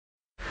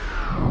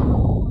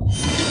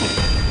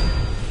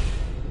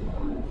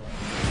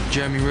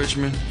Jereme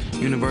Richmond,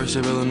 University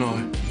of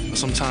Illinois.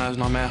 Sometimes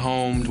when I'm at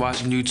home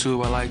watching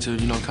YouTube, I like to,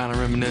 kind of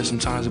reminisce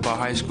sometimes about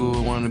high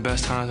school, one of the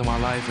best times of my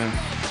life, and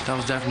that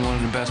was definitely one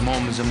of the best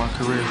moments in my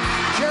career.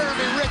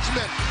 Jereme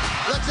Richmond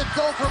lets it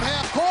go from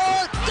half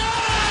court. Got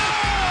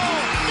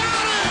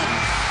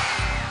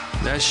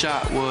it! That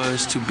shot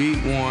was to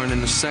beat Warren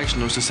in the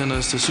sectionals, to send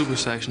us to super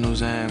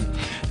sectionals, and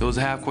it was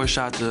a half-court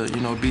shot to,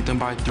 beat them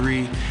by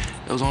 3.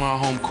 It was on our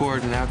home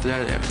court, and after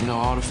that,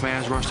 all the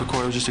fans rushed the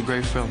court. It was just a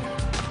great feeling.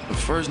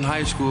 First in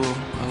high school,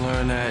 I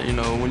learned that,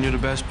 when you're the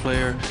best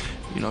player,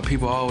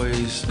 people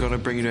always gonna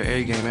bring you their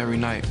A game every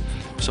night.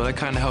 So that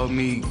kind of helped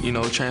me,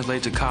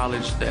 translate to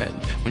college, that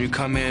when you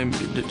come in,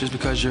 just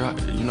because you're, a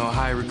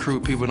high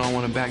recruit, people don't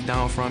want to back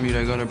down from you.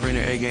 They're gonna bring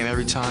their A game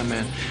every time,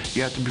 and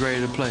you have to be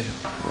ready to play.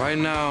 Right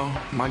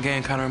now, my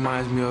game kind of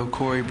reminds me of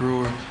Corey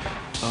Brewer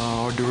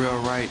or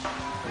Darrell Wright.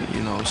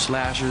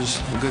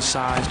 Slashers, a good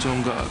size to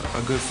them,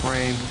 a good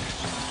frame.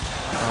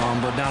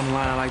 But down the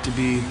line, I like to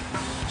be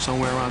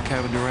somewhere around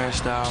Kevin Durant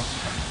style,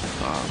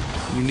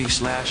 unique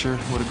slasher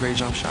with a great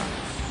jump shot.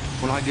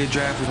 When I get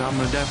drafted, I'm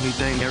gonna definitely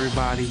thank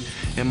everybody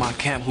in my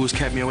camp who's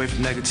kept me away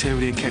from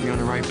negativity and kept me on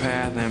the right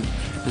path. And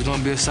it's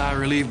gonna be a sigh of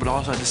relief, but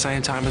also at the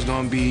same time, it's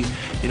gonna be,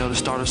 the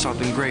start of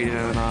something great,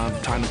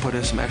 and time to put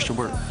in some extra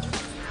work.